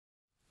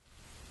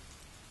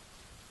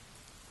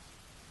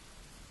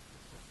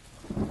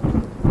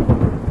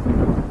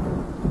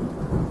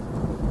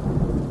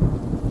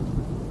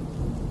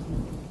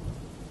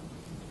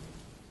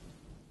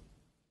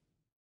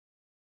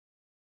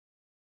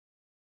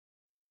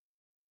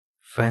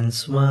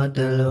Francois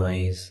de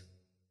Loys,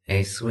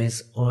 a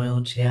Swiss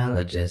oil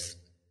geologist,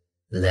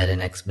 led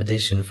an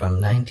expedition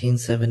from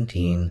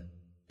 1917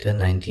 to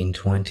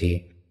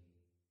 1920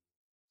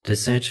 to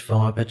search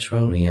for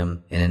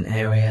petroleum in an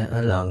area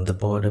along the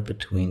border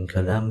between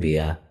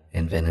Colombia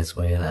and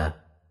Venezuela.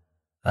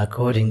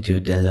 According to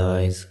de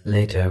Loys'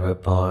 later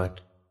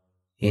report,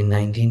 in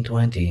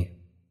 1920,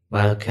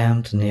 while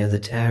camped near the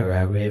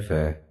Tara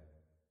River,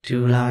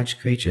 two large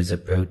creatures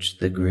approached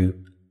the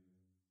group.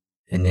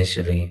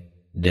 Initially,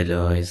 de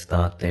Loys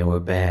thought they were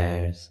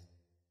bears,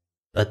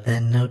 but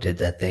then noted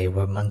that they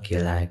were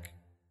monkey-like,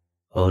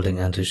 holding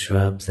onto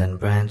shrubs and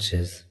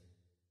branches.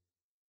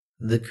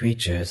 The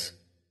creatures,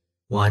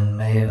 one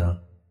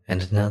male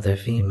and another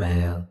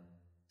female,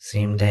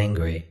 seemed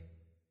angry,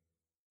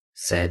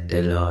 said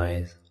de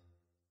Loys,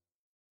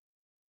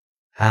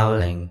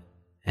 howling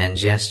and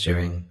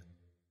gesturing,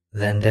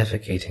 then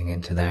defecating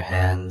into their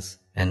hands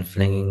and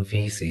flinging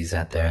feces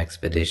at their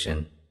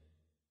expedition.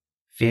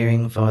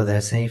 Fearing for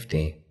their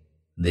safety,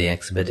 the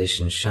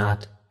expedition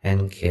shot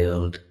and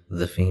killed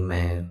the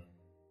female.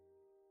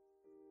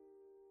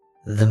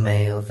 The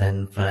male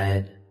then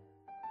fled.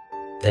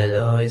 De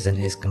Loys and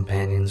his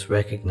companions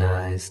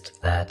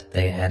recognized that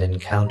they had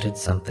encountered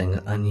something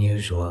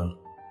unusual.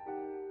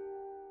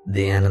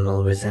 The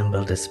animal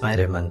resembled a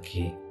spider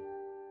monkey,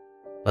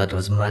 but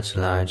was much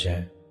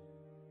larger,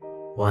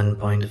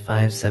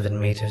 1.57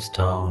 meters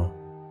tall.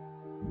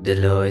 De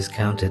Loys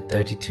counted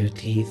 32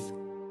 teeth.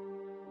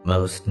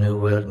 Most New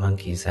World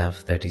monkeys have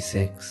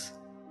 36,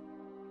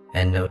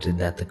 and noted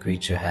that the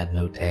creature had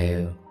no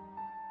tail.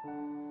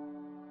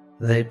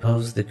 They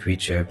posed the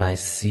creature by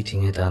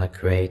seating it on a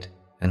crate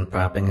and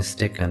propping a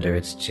stick under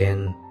its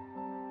chin.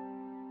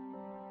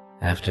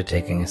 After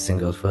taking a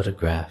single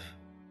photograph,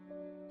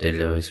 de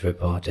Loys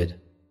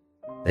reported,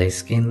 they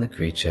skinned the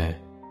creature,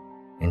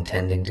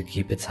 intending to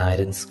keep its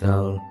hide and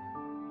skull.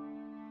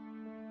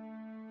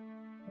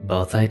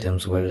 Both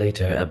items were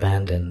later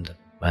abandoned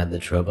by the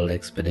troubled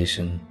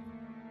expedition.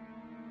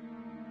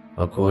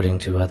 According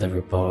to other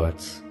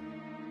reports,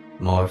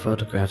 more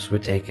photographs were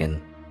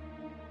taken,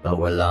 but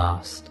were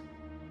lost,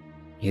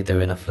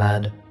 either in a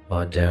flood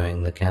or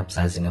during the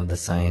capsizing of the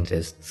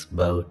scientists'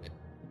 boat.